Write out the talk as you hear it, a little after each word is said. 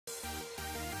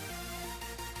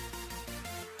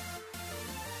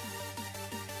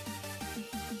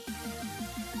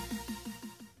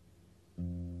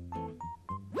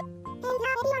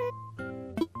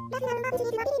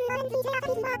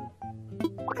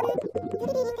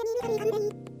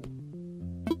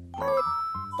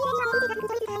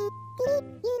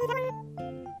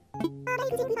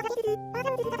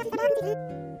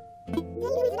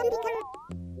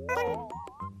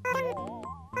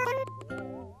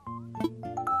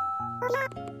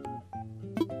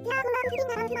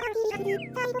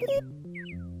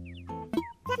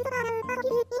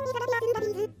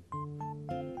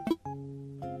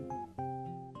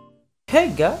Hey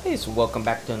guys, welcome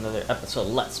back to another episode.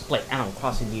 Let's play Animal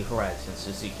Crossing New Horizons.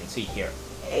 As you can see here,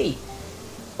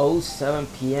 8:07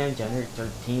 p.m. January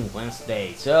 13th,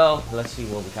 Wednesday. So let's see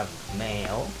what we have.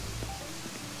 Mail.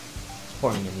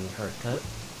 Sporting a new haircut.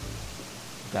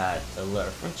 Got a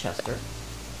letter from Chester.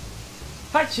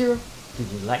 Hi Zero,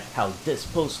 did you like how this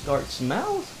postcard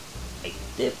smells? I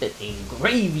dip it in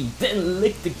gravy, then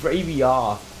lick the gravy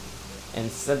off and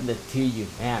send it to you.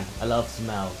 Man, I love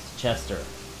smells. Chester.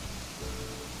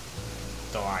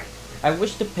 Darn. I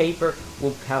wish the paper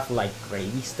would have like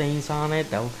gravy stains on it.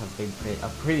 That would have been a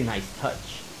pretty nice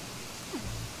touch.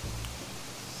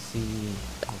 See,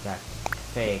 I got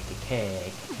fake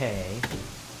cake.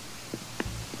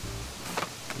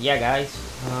 Yeah, guys.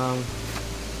 I don't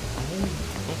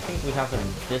think we have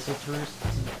any visitors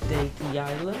today to the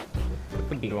island.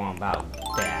 Could be wrong about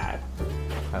that.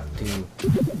 Have to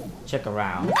check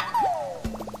around.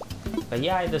 But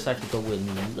yeah, I decided to go with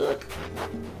look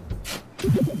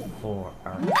for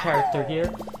our character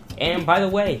here. And by the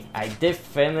way, I did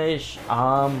finish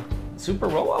Super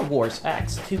Robot Wars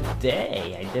X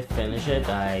today. I did finish it.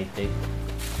 I did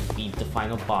beat the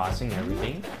final boss and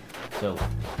everything. So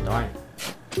darn,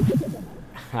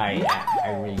 I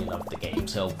really love the game.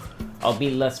 So I'll be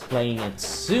let's playing it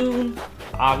soon,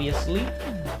 obviously.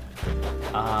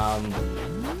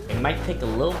 It might take a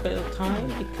little bit of time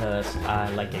because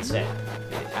like I said,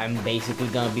 I'm basically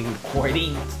gonna be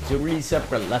recording 3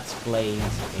 separate Let's Plays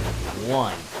in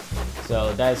one.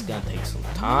 So that's gonna take some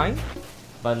time.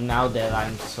 But now that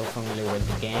I'm so familiar with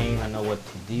the game, I know what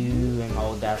to do and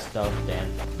all that stuff,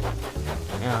 then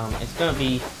it's gonna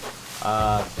be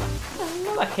not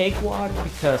a cakewalk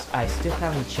because I still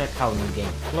haven't checked how New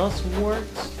Game Plus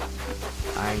works.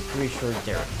 I'm pretty sure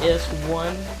there is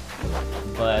one,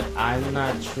 but I'm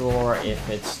not sure if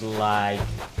it's like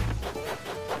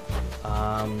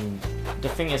the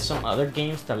thing is, some other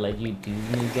games that let you do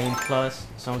New Game Plus,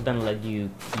 some of them let you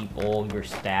keep all your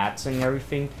stats and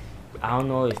everything. I don't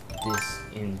know if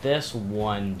in this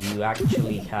one you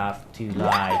actually have to,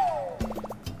 like,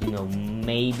 you know,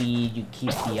 maybe you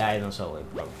keep the items. Oh,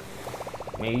 it broke.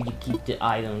 Maybe you keep the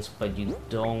items but you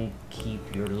don't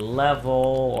keep your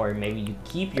level, or maybe you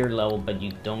keep your level but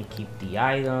you don't keep the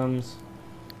items.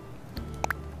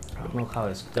 I don't know how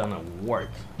it's gonna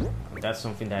work. That's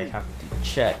something that I have to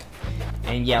check.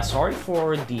 And yeah, sorry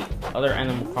for the other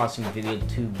Animal Crossing video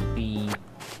to be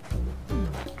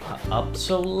up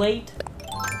so late.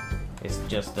 It's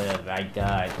just that I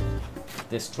got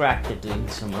distracted doing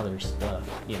some other stuff,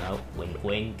 you know, wink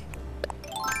wink.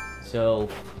 So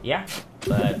yeah,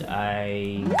 but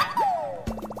I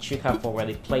should have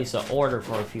already placed an order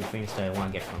for a few things that I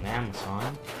want to get from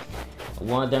Amazon.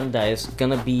 One of them that is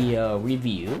gonna be a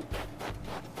review.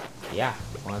 Yeah,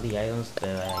 one of the items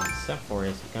that I sent for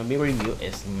is gonna be a review.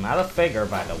 It's not a figure,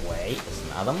 by the way. It's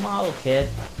not a model kit.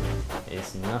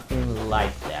 It's nothing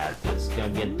like that. It's gonna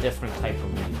be a different type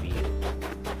of review.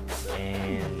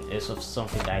 And it's of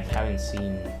something that I haven't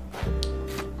seen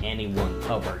anyone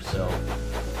cover, so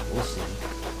we'll see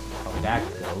how that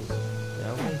goes. Did I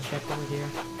already check over here?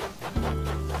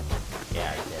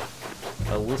 Yeah, I did.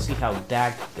 But we'll see how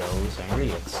that goes. I'm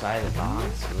really excited,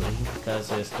 honestly,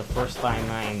 because it's the first time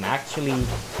I'm actually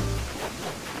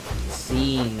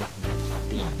seeing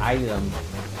the item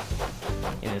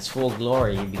in its full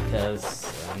glory, because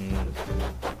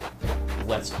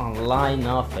what's online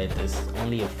of it is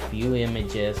only a few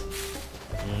images,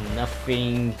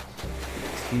 nothing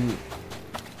too...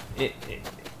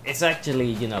 It's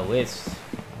actually, you know, it's,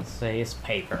 let's say it's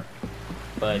paper,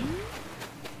 but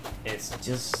it's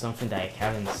just something that I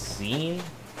haven't seen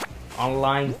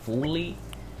online fully.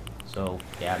 So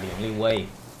yeah, the only way,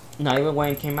 not even when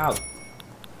it came out,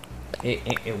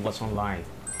 it was online.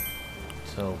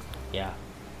 So yeah,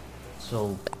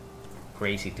 so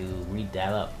crazy to read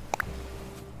that up.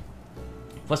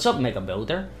 What's up, Mega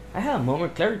Builder? I had a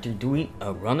moment of clarity doing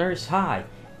a runner's high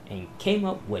and came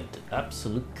up with the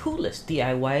absolute coolest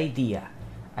DIY idea.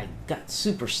 I got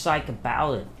super psyched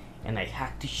about it and I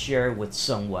had to share it with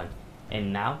someone.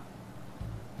 And now,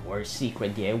 we're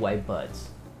secret DIY buds.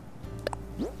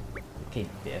 Okay,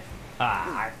 Biff.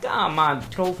 Ah, come on,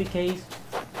 trophy case.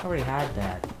 I already had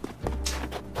that.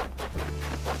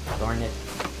 Darn darn it.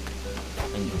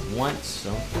 And you want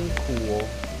something cool.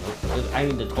 I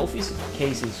mean, the trophy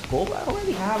case is cool, but I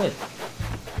already have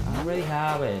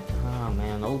it. Oh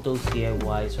man, all those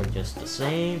DIYs are just the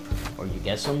same. Or you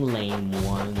get some lame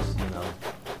ones, you know.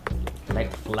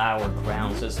 Like flower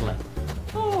crowns. It's like,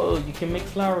 oh, you can make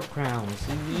flower crowns.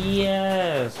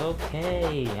 Yes,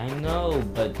 okay, I know,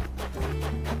 but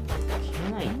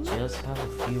can I just have a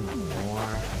few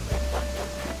more?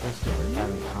 Just we're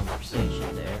having a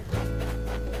conversation there.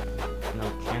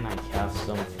 No, can I have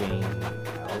something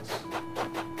else?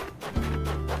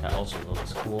 That also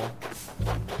looks cool.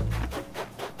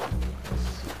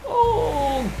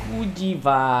 Oh, Gucci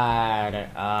vibe.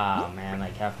 Ah, man, I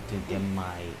have to get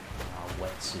my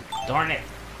wetsuit. Darn it!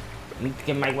 I need to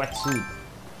get my wetsuit.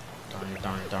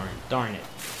 Darn it.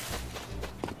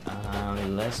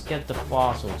 Let's get the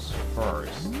fossils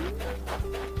first.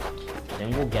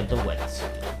 Then we'll get the wetsuit.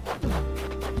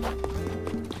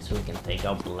 So we can take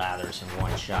out bladders in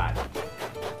one shot.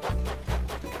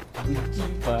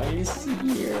 Gucci is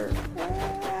here.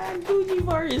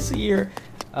 Gucci is here.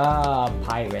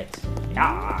 Pirate.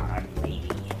 Ah, me.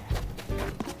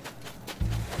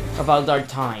 About darn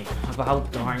time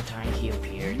he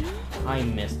appeared. I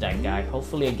missed that guy.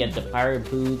 Hopefully I get the pirate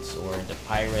boots or the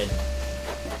pirate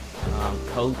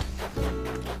coat.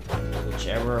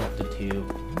 Whichever of the two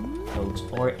coats.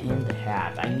 Or in the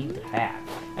hat. I need the hat.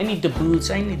 I need the boots.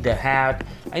 I need the hat.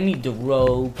 I need the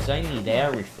robes. I need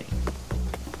everything.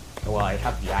 Well, I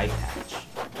have the eye patch.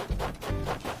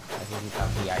 I think I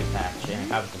have the eye patch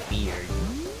and I have the beard.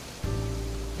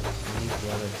 I need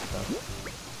the other stuff.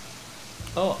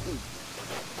 Oh!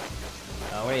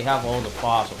 I already have all the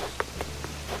fossils.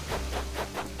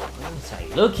 What was I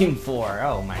looking for?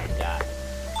 Oh my god.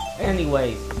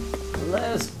 Anyways,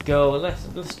 let's go.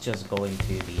 Let's just go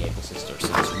into the Able Sisters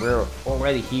since we're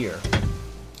already here.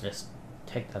 Let's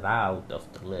take that out of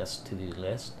the list, to-do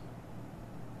list.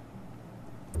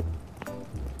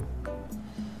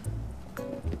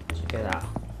 Check it out.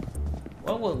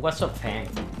 Well, what's up, fam?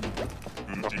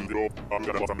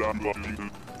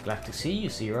 Glad to see you,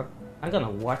 Zero. I'm gonna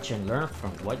watch and learn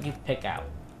from what you pick out.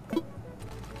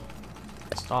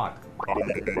 Let's talk.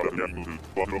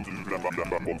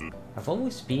 I've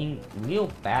always been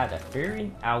real bad at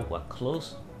figuring out what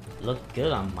clothes look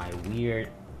good on my weird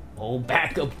old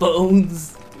bag of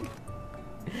bones.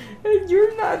 And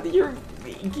you're not, it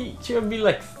should be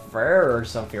like fur or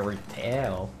something, or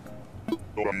tail.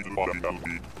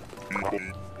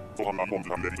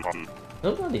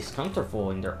 Nobody's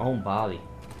comfortable in their own body.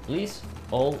 At least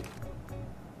all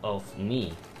of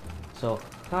me. So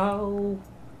how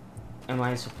am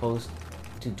I supposed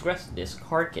to dress this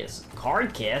carcass?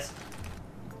 Carcass?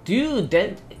 Dude,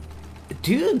 that's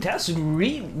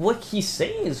really, what he's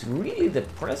saying is really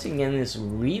depressing and is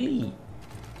really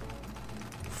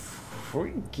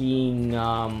freaking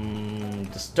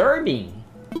disturbing.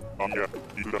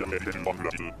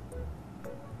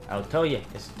 I'll tell you,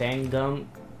 it's dang gum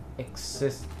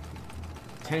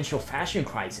existential fashion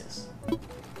crisis.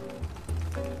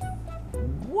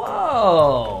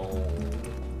 Whoa!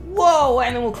 Whoa!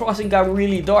 Animal Crossing got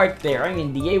really dark there. I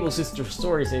mean, the Able Sister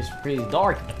stories is pretty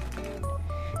dark.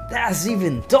 That's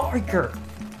even darker!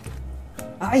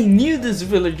 I knew this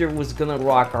villager was gonna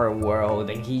rock our world,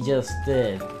 and he just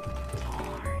did.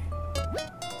 Darn.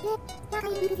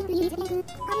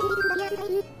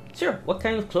 Sure, what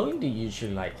kind of clothing do you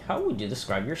usually like? How would you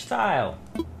describe your style?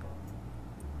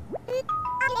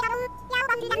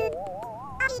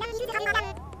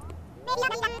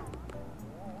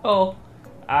 Oh,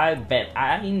 I bet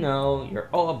I know you're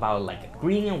all about like a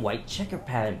green and white checker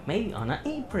pattern, maybe on an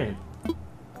apron.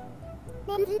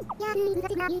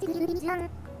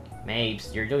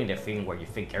 Mabes, you're doing the thing where you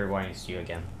think everyone is you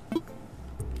again.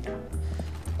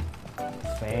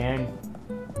 Fan,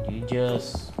 you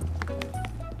just...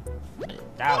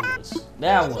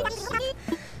 That was...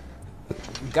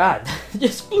 God,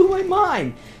 just blew my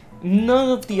mind! None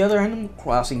of the other Animal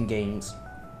Crossing games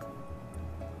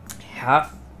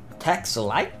have text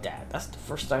like that. That's the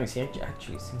first time I've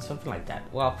actually seen something like that.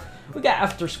 Well, we got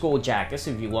After School Jackets.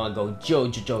 If you want to go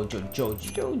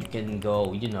Jojo, you can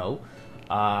go, you know,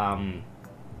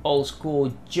 Old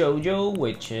School JoJo,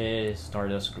 which is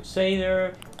Stardust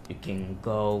Crusader. You can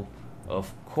go,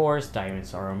 of course,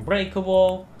 Diamonds Are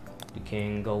Unbreakable. You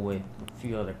can go with a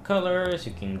few other colors.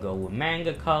 You can go with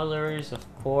manga colors, of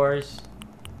course.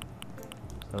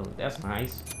 So that's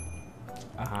nice.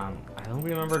 I don't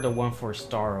remember the one for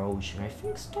Star Ocean. I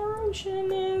think Star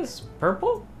Ocean is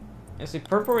purple? Is it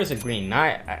purple or is it green?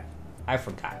 I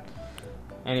forgot.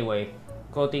 Anyway,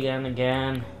 clothing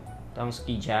again. Down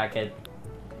ski jacket.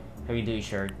 Heavy duty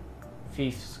shirt.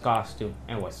 thief's costume,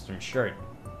 and western shirt.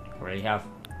 Already have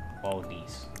all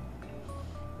these.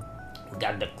 We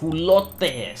got the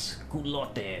culotes,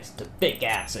 the big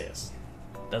asses.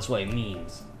 That's what it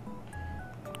means.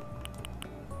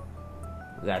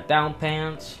 We got down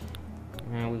pants,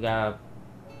 and we got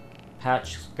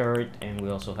patch skirt, and we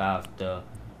also have the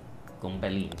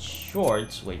Gombelin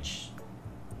shorts, which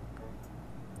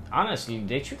honestly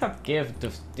they should have given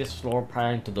this floor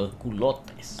plan to the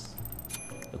culotes.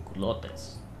 The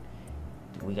culotes.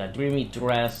 We got dreamy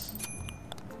dress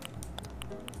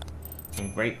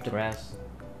and grape dress.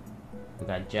 We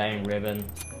got giant ribbon.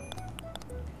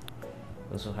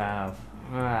 We also have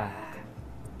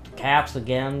caps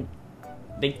again.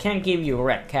 They can't give you a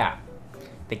red cap.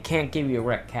 They can't give you a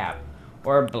red cap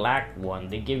or a black one.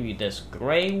 They give you this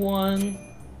gray one,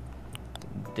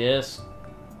 this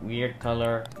weird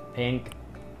color, pink.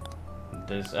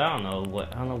 This I don't know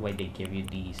why they give you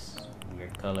these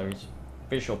weird colors.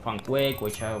 Visual punk wig,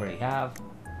 which I already have.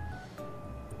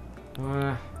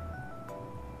 Don't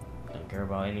care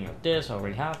about any of this. I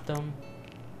already have them.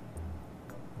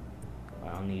 I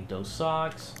don't need those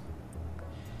socks.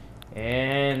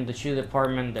 And the shoe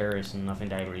department, there is nothing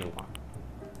that I really want,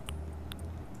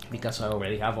 because I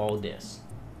already have all this.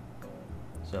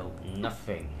 So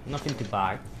nothing to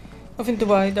buy. Nothing to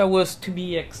buy. That was to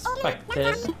be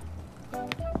expected.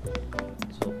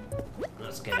 So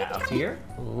let's get out here.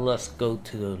 Let's go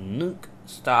to the Nook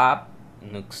Stop,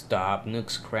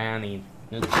 Nook's Cranny,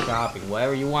 Nook Shopping,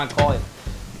 whatever you want to call it.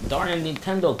 Darn it,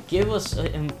 Nintendo, give us an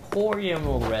Emporium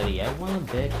already. I want a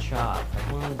big shop.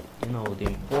 I want, you know, the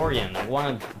Emporium. I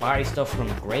want to buy stuff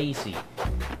from Gracie.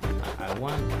 I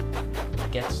want to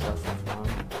get stuff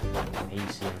from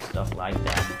Macy and stuff like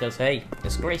that, because hey,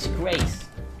 it's Gracie Grace,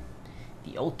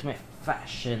 the ultimate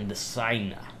fashion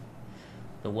designer,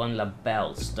 the one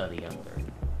LaBelle study under.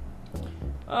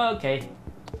 Okay,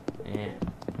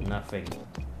 nothing.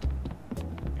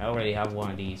 I already have one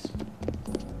of these.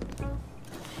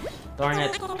 Darn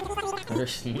it,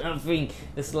 there's nothing.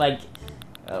 It's like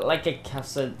I have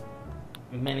said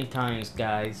many times,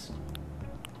 guys.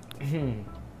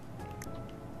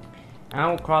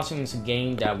 Animal Crossing is a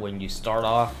game that when you start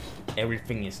off,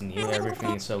 everything is new,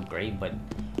 everything is so great, but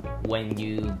when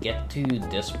you get to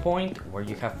this point where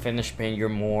you have finished paying your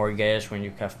mortgage, when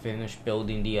you have finished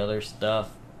building the other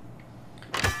stuff,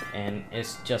 and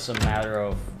it's just a matter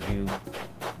of you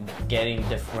getting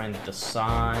different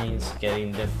designs,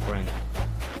 getting different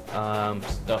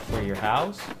stuff for your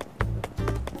house,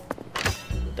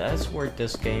 that's where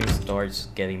this game starts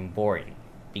getting boring,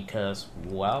 because,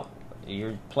 well,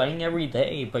 you're playing every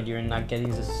day, but you're not getting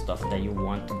the stuff that you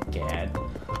want to get,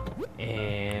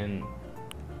 and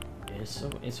it's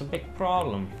a big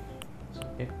problem. It's a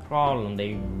big problem.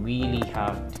 They really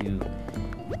have to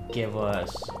give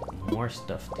us more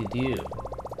stuff to do.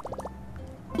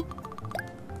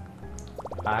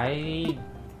 I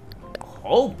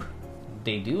hope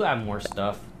they do have more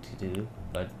stuff to do,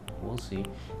 but we'll see.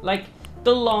 Like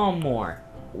the lawnmower.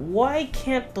 Why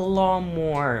can't the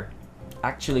lawnmower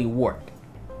actually work?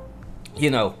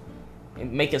 You know,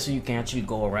 make it so you can actually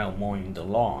go around mowing the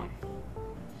lawn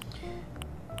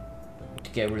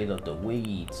to get rid of the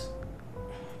weeds.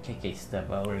 KK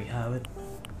step, I already have it.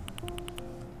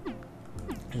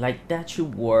 Like that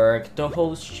should work. The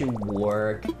hose should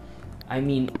work. I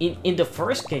mean, in the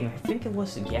first game, I think it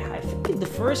was, yeah, I think in the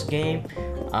first game,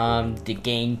 the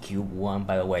GameCube one,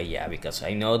 by the way, yeah, because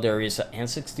I know there is an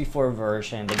N64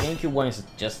 version. The GameCube one is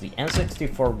just the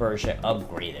N64 version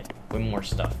upgraded with more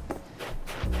stuff.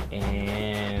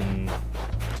 And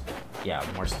yeah,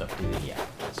 more stuff to do, yeah,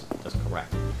 that's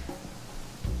correct.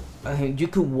 You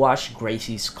could wash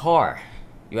Gracie's car.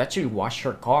 You actually wash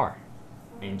her car,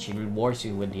 and she rewards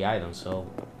you with the item,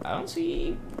 so I don't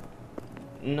see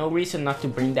no reason not to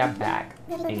bring that back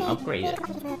and upgrade it.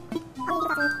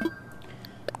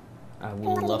 I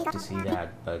would love to see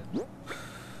that, but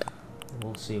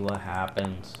we'll see what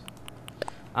happens.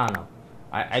 I don't know.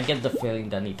 I get the feeling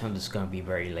that Nintendo's gonna be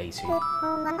very lazy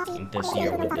in this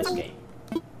year with this game.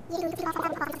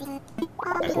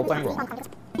 I hope I'm wrong.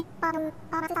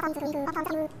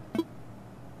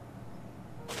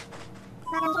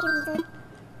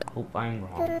 Hope I'm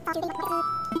wrong.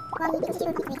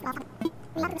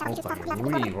 I hope I'm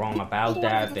really wrong about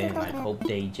that, and I hope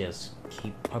they just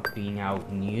keep pumping out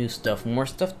new stuff, more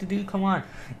stuff to do. Come on,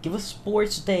 give us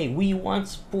sports day. We want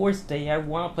sports day. I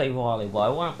want to play volleyball. I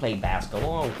want to play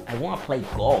basketball. I want to play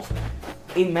golf.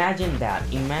 Imagine that.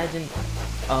 Imagine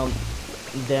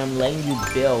them letting you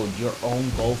build your own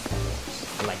golf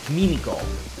course, like mini golf.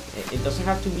 It doesn't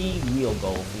have to be real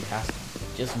golf. It has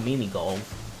just mini golf.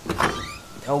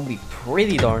 That That would be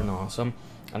pretty darn awesome.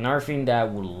 Another thing that I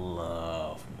would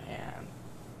love, man,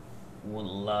 would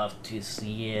love to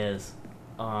see is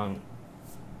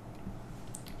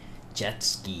jet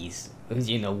skis.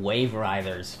 You know, wave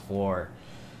riders for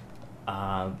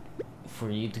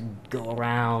you to go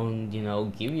around, you know,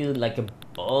 give you like a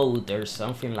boat or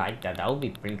something like that. That would be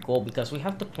pretty cool, because we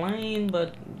have the plane,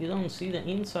 but you don't see the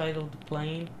inside of the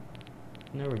plane.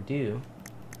 Never do.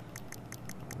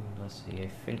 Let's see, I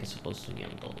think it's supposed to be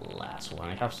on the last one.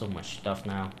 I have so much stuff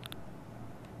now.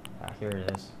 Here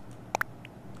it is.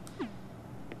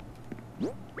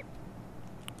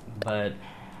 But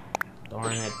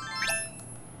darn it.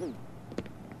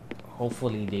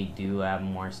 Hopefully they do have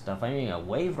more stuff. I mean, a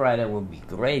wave rider would be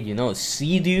great. You know,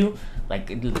 Sea-Doo, like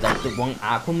the one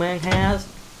Aquaman has.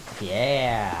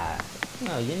 Yeah,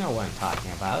 you know what I'm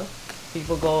talking about.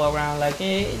 People go around like,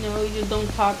 hey, you know, you don't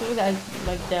talk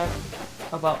like that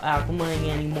about Aquaman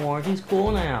anymore. He's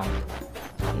cool now.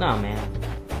 No, man,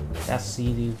 that's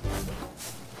Sea-Doo.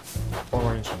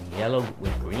 Orange and yellow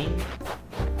with green.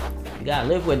 You gotta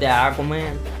live with that,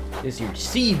 Aquaman. This is your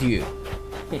Sea-Doo.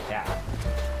 Yeah.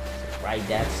 Ride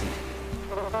that seat.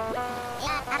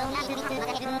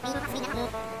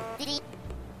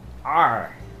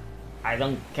 Arr! I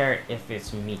don't care if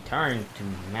it's me turn to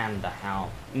man the hell.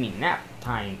 Me nap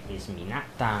time is me nap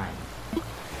time.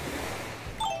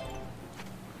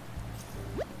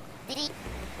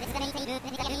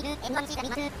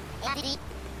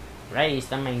 Raise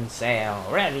the mainsail,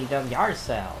 ready the yard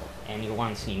sail.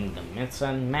 Anyone seen the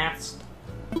missing mast?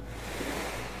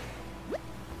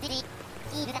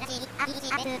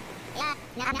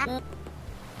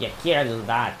 You killed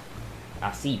that.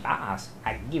 A C pass.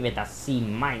 I give it a C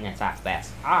minus at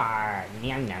best. Ah,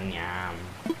 nyam nyam nyam.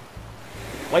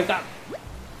 Wake up!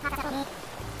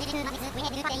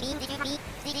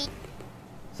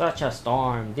 Such a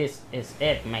storm. This is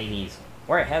it, mateys.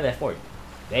 We're headed for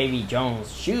Davy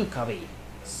Jones' shoe cubby.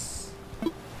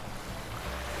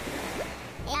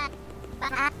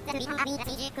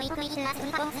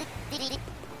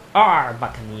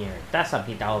 Buccaneer, that's a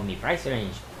bit out of me price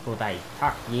range. Could I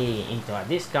talk ye into a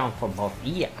discount for both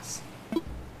ears?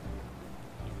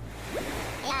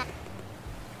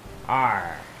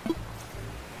 R.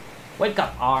 Wake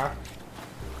up, R.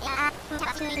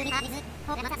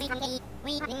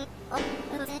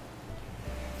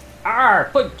 R,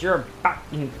 put your back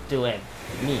into it,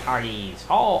 me hearties.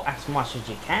 Haul as much as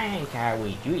you can.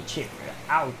 Carry your chip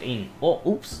out in. Oh,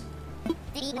 oops.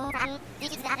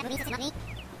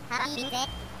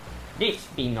 This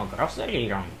be no grocery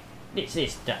run. This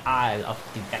is the Isle of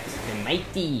the Best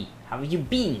Matey. Have you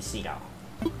been, Seagull?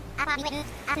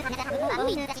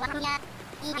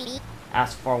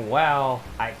 As for well,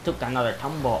 I took another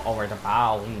tumble over the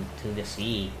bow into the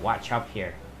sea. Watch up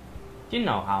here. You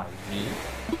know how it be.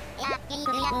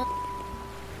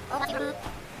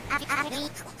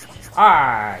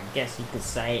 Guess you could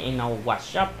say ain't no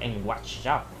watch up and watch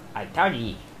up. I tell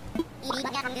ye.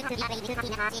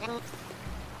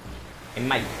 It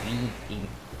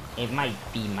might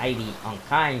be mighty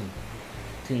unkind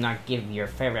to not give your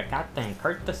favorite captain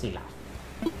courtesy laugh.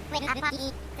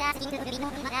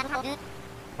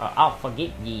 But I'll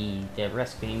forgive ye, the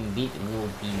rescuing bit will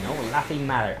be no laughing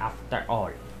matter after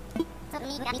all.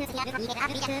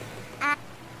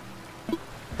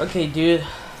 Okay, dude.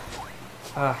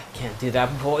 I can't do that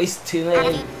voice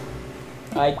today.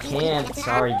 I can't.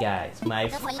 Sorry, guys. My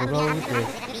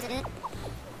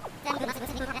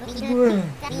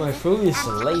throat is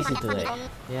lazy today.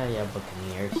 Yeah,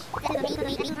 Buccaneers.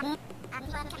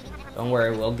 Don't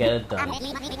worry, we'll get it done.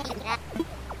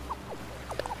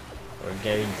 We're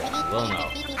getting done. We'll know.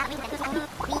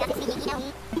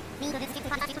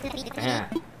 Yeah.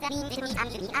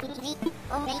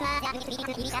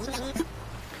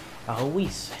 I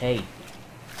always hate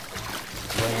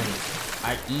when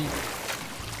I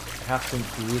have some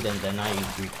food and then I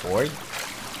record,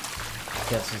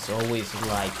 because it's always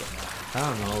like, I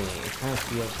don't know, it kind of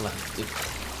feels like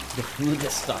the food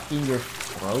is stuck in your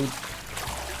throat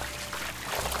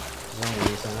for some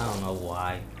reason. I don't know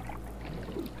why.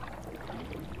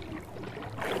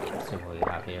 Let's see what we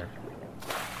have here.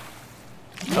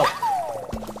 Oh,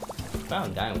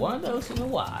 found one of those in a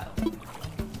while.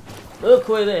 Look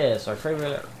what it is, our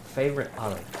favorite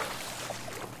other.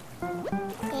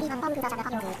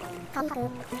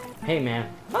 Hey man,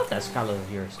 about that scarlet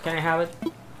of yours. Can I have it?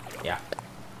 Yeah.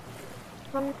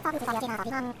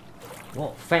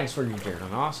 Well, thanks for your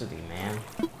generosity, man.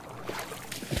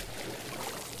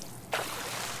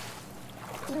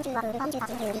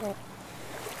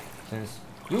 Since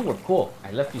you were cool,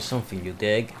 I left you something, you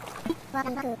dig?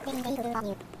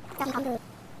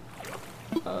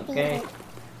 Okay.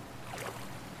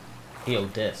 Heal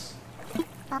this.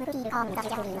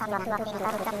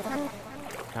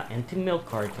 Empty milk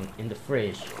carton in the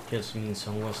fridge just means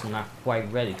someone's not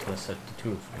quite ready to accept the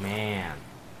truth. Man.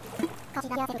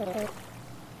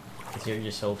 Consider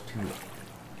yourself too.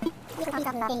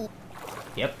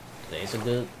 Yep, today's a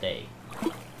good day.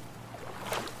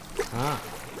 Ah,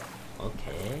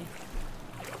 okay.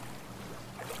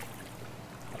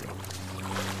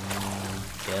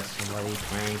 Guess somebody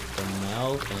drank the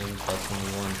milk and doesn't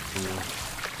want to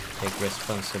take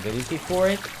responsibility for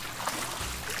it.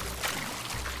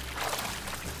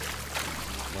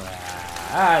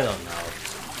 I don't know.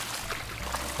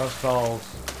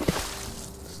 Cross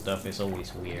stuff is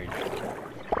always weird.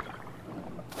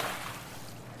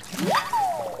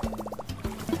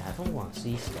 I don't want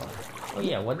sea star. Oh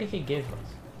yeah, what did he give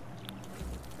us?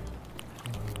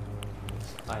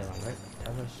 Island, right?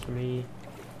 Tapestry.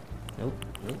 Nope.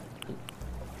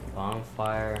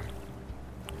 Bonfire.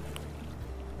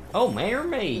 Oh,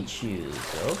 mermaid shoes.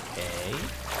 Okay.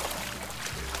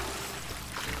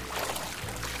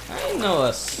 I know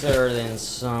a certain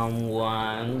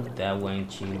someone that when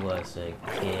she was a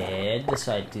kid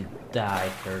decided to dye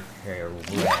her hair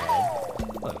red.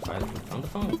 Oh, I finally found the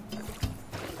phone.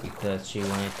 Because she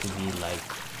wanted to be like...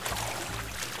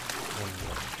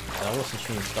 that was a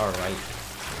shooting star, right?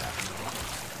 Yeah.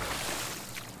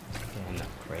 Okay,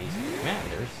 not crazy. Man,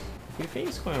 there's a few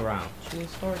things going around. Shooting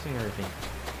stars and everything.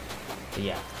 But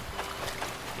yeah.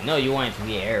 You know you wanted to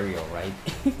be Ariel, right?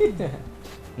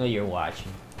 No, you're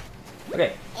watching.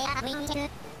 Okay.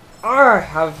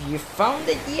 Have you found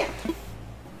it yet?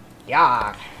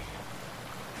 Yeah.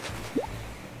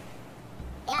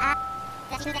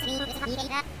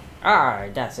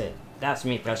 That's it. That's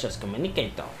me, precious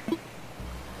communicator.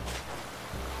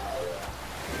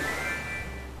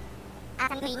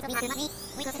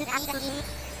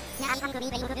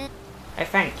 I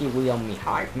thank you with me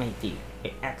heart, matey.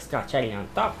 With extra cherry on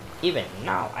top. Even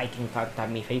now, I can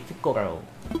contact me faithful girl.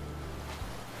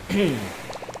 He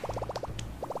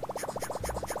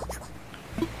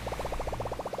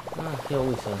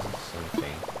always says the same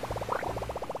thing.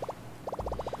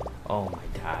 Oh my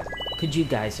god. Could you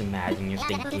guys imagine if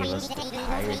they gave us the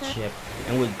pirate ship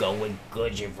and we'd go with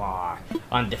Gujivar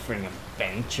on different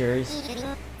adventures?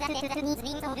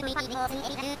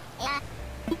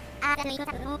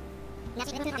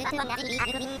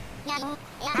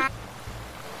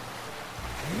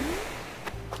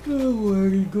 Don't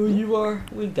worry, Gujivar.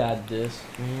 We got this,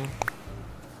 man.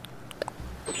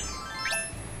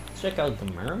 Check out the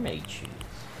mermaid shoes.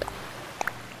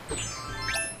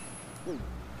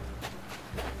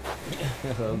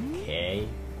 Okay.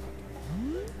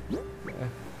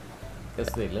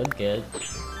 Guess they look good.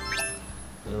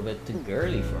 A little bit too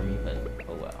girly for me, but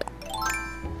oh well.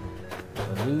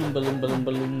 Balloon, balloon, balloon,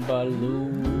 balloon,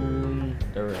 balloon.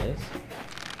 There it is.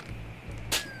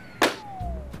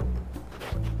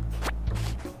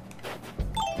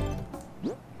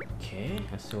 Okay,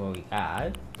 let's see what we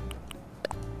got.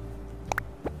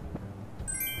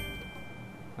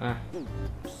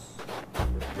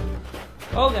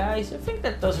 Well guys, I think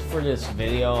that does it for this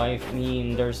video. I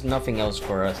mean, there's nothing else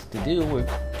for us to do. We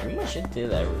pretty much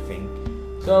did everything.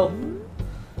 So,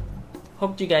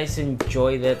 hope you guys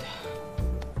enjoyed it.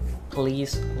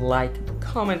 Please like,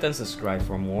 comment, and subscribe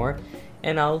for more.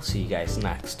 And I'll see you guys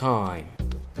next time.